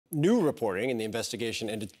new reporting in the investigation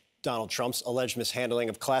into Donald Trump's alleged mishandling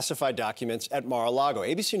of classified documents at Mar-a-Lago.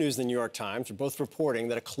 ABC News and the New York Times are both reporting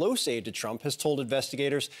that a close aide to Trump has told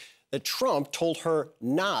investigators that Trump told her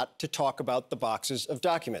not to talk about the boxes of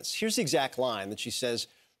documents. Here's the exact line that she says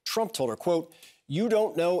Trump told her, quote, "You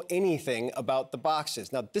don't know anything about the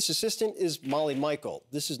boxes." Now, this assistant is Molly Michael.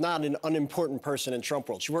 This is not an unimportant person in Trump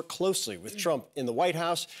world. She worked closely with Trump in the White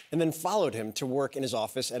House and then followed him to work in his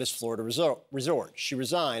office at his Florida resort. She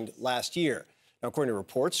resigned last year. Now, according to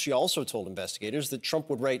reports, she also told investigators that Trump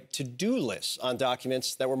would write to-do lists on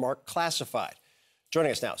documents that were marked classified.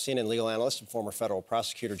 Joining us now, CNN legal analyst and former federal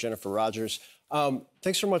prosecutor Jennifer Rogers.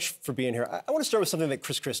 Thanks so much for being here. I want to start with something that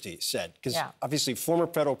Chris Christie said, because obviously former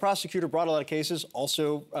federal prosecutor, brought a lot of cases,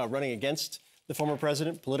 also running against the former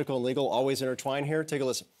president. Political and legal always intertwined here. Take a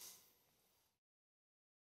listen.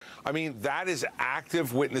 I mean, that is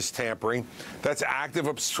active witness tampering. That's active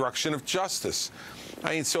obstruction of justice.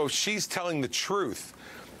 I mean, so if she's telling the truth,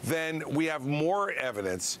 then we have more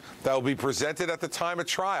evidence that will be presented at the time of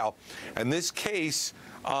trial. And this case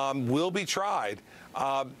will be tried.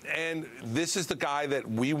 And this is the guy that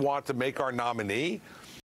we want to make our nominee.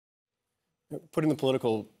 Putting the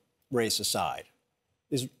political race aside,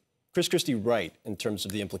 is Chris Christie right in terms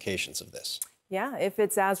of the implications of this? Yeah, if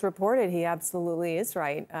it's as reported, he absolutely is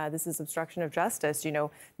right. This is obstruction of justice, you know,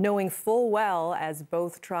 knowing full well, as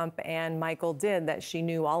both Trump and Michael did, that she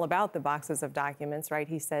knew all about the boxes of documents, right?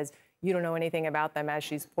 He says, you don't know anything about them, as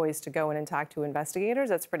she's poised to go in and talk to investigators.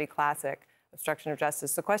 That's pretty classic obstruction of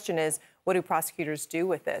justice. The question is, what do prosecutors do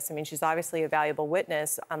with this? I mean, she's obviously a valuable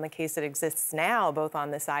witness on the case that exists now, both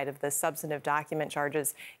on the side of the substantive document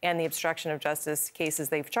charges and the obstruction of justice cases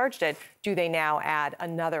they've charged it. Do they now add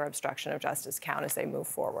another obstruction of justice count as they move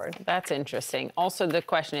forward? That's interesting. Also, the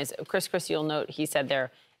question is, Chris Christie, you'll note, he said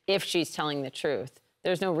there, if she's telling the truth.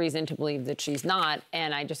 There's no reason to believe that she's not.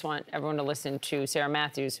 And I just want everyone to listen to Sarah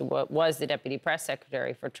Matthews, who was the deputy press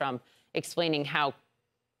secretary for Trump, explaining how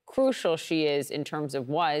crucial she is in terms of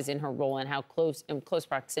in her role and how in close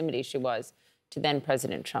proximity she was to then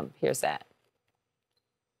President Trump. Here's that.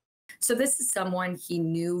 So this is someone he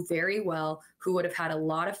knew very well, who would have had a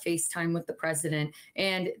lot of face time with the president.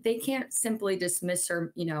 And they can't simply dismiss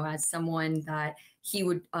her, you know, as someone that he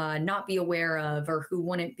would not be aware of or who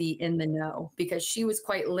wouldn't be in the know, because she was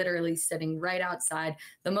quite literally sitting right outside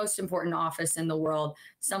the most important office in the world,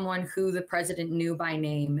 someone who the president knew by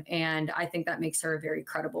name. And I think that makes her a very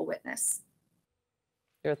credible witness.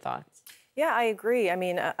 Your thoughts? Yeah, I agree. I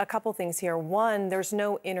mean, a couple things here. One, there's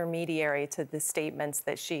no intermediary to the statements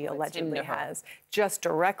that she allegedly has. Just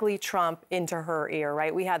directly Trump into her ear,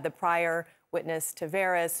 right? We had the prior witness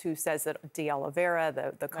Tavares, who says that De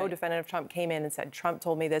Oliveira, the co-defendant of Trump, came in and said, Trump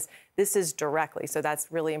told me this. This is directly. So that's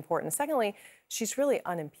really important. Secondly, she's really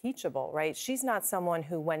unimpeachable, right? She's not someone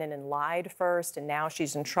who went in and lied first and now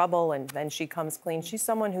she's in trouble and then she comes clean. She's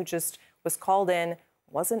someone who just was called in,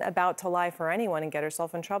 wasn't about to lie for anyone and get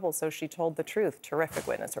herself in trouble, so she told the truth. Terrific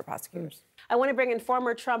witness for prosecutors. I want to bring in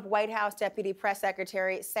former Trump White House Deputy Press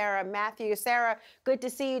Secretary Sarah Matthews. Sarah, good to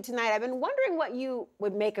see you tonight. I've been wondering what you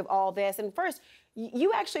would make of all this. And first,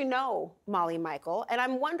 you actually know Molly Michael, and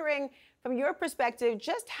I'm wondering, from your perspective,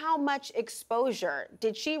 just how much exposure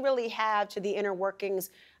did she really have to the inner workings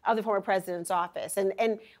of the former president's office?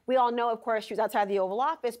 And we all know, of course, she was outside the Oval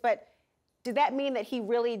Office, but did that mean that he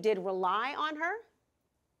really did rely on her?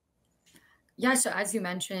 Yeah, so as you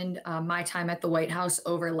mentioned, my time at the White House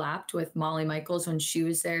overlapped with Molly Michaels. When she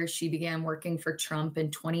was there, she began working for Trump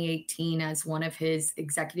in 2018 as one of his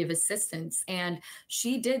executive assistants. And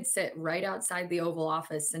she did sit right outside the Oval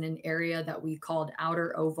Office in an area that we called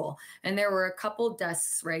Outer Oval. And there were a couple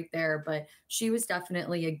desks right there, but she was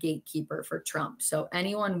definitely a gatekeeper for Trump. So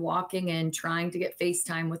anyone walking in, trying to get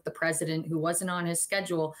FaceTime with the president who wasn't on his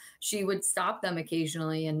schedule, she would stop them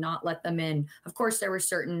occasionally and not let them in. Of course, there were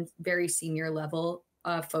certain very senior level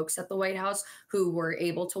folks at the White House who were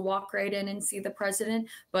able to walk right in and see the president,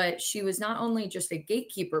 but she was not only just a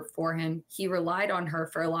gatekeeper for him, he relied on her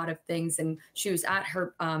for a lot of things, and she was at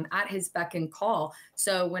his beck and call.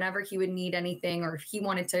 So whenever he would need anything, or if he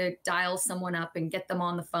wanted to dial someone up and get them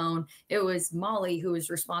on the phone, it was Molly who was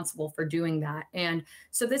responsible for doing that. And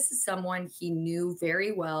so this is someone he knew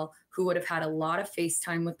very well, who would have had a lot of face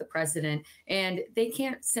time with the president, and they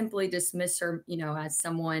can't simply dismiss her, you know, as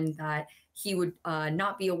someone that he would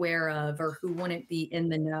not be aware of or who wouldn't be in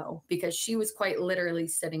the know, because she was quite literally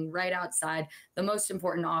sitting right outside the most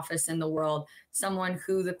important office in the world, someone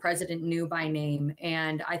who the president knew by name.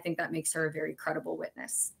 And I think that makes her a very credible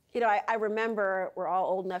witness. You know, I remember, we're all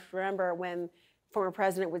old enough to remember when former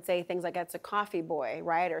president would say things like that's a coffee boy,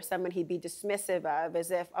 right? Or someone he'd be dismissive of,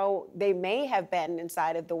 as if, oh, they may have been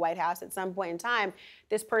inside of the White House at some point in time.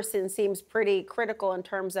 This person seems pretty critical in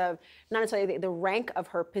terms of not necessarily the rank of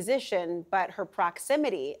her position, but her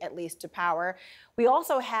proximity, at least, to power. We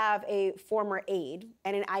also have a former aide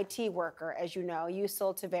and an IT worker, as you know,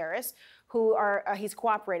 Yuscil Taveras, who he's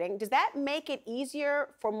cooperating. Does that make it easier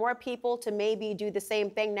for more people to maybe do the same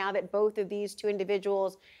thing now that both of these two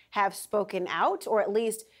individuals have spoken out, or at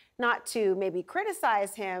least not to maybe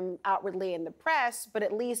criticize him outwardly in the press, but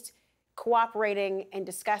at least cooperating and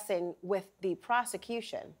discussing with the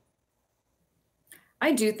prosecution?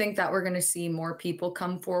 I do think that we're going to see more people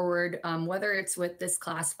come forward, whether it's with this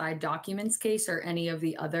classified documents case or any of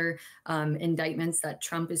the other indictments that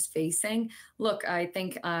Trump is facing. Look, I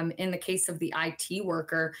think in the case of the IT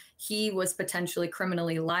worker, he was potentially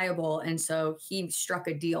criminally liable. And so he struck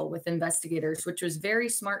a deal with investigators, which was very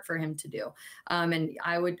smart for him to do. And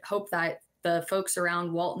I would hope that the folks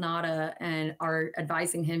around Walt Nauta and are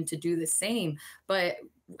advising him to do the same. But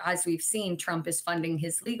as we've seen, Trump is funding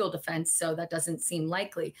his legal defense, so that doesn't seem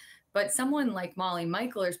likely. But someone like Molly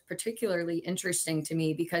Michael is particularly interesting to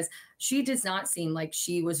me because she does not seem like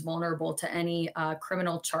she was vulnerable to any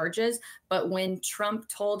criminal charges. But when Trump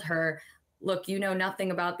told her, look, you know nothing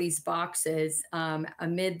about these boxes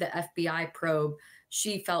amid the FBI probe,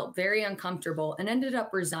 she felt very uncomfortable and ended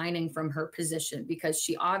up resigning from her position because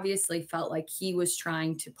she obviously felt like he was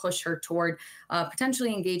trying to push her toward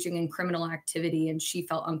potentially engaging in criminal activity, and she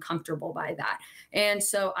felt uncomfortable by that. And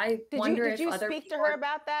so I wonder if other people... Did you speak to her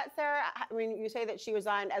about that, Sarah? I mean, you say that she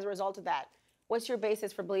resigned as a result of that. What's your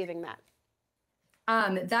basis for believing that?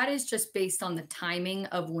 That is just based on the timing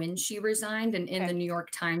of when she resigned. And in the New York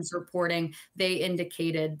Times reporting, they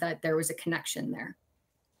indicated that there was a connection there.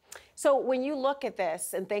 So when you look at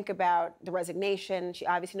this and think about the resignation, she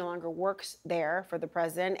obviously no longer works there for the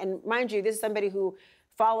president. And mind you, this is somebody who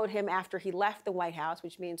followed him after he left the White House,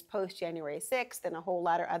 which means post-January 6th and a whole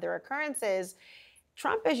lot of other occurrences.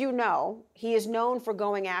 Trump, as you know, he is known for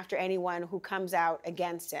going after anyone who comes out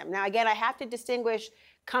against him. Now, again, I have to distinguish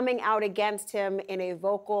coming out against him in a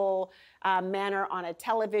vocal manner on a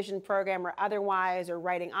television program or otherwise, or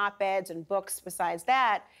writing op-eds and books besides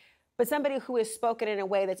that. But somebody who has spoken in a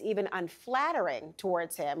way that's even unflattering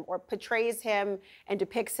towards him or portrays him and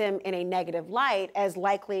depicts him in a negative light, as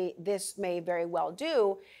likely this may very well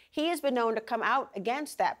do, he has been known to come out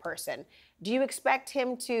against that person. Do you expect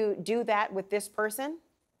him to do that with this person?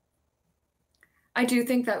 I do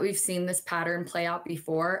think that we've seen this pattern play out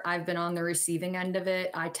before. I've been on the receiving end of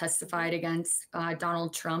it. I testified against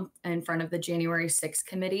Donald Trump in front of the January 6th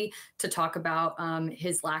committee to talk about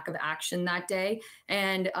his lack of action that day.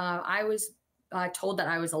 And I was told that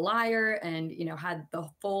I was a liar and, you know, had the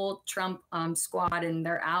full Trump squad and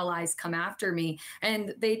their allies come after me.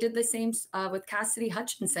 And they did the same with Cassidy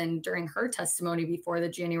Hutchinson during her testimony before the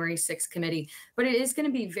January 6th committee. But it is going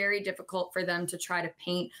to be very difficult for them to try to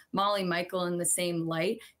paint Molly Michael in the same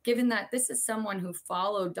light, given that this is someone who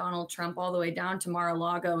followed Donald Trump all the way down to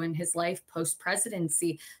Mar-a-Lago in his life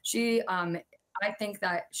post-presidency. I think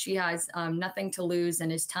that she has nothing to lose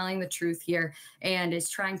and is telling the truth here and is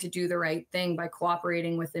trying to do the right thing by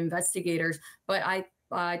cooperating with investigators. But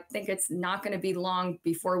I think it's not going to be long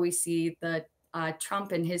before we see the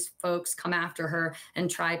Trump and his folks come after her and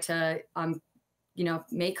try to,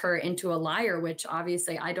 make her into a liar, which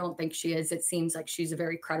obviously I don't think she is. It seems like she's a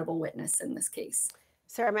very credible witness in this case.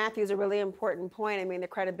 Sarah Matthews, a really important point. I mean, the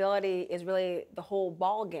credibility is really the whole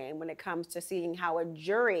ball game when it comes to seeing how a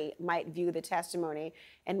jury might view the testimony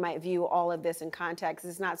and might view all of this in context.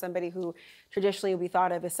 It's not somebody who traditionally would be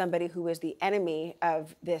thought of as somebody who is the enemy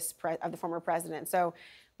of the former president. So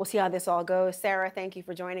we'll see how this all goes. Sarah, thank you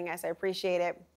for joining us. I appreciate it.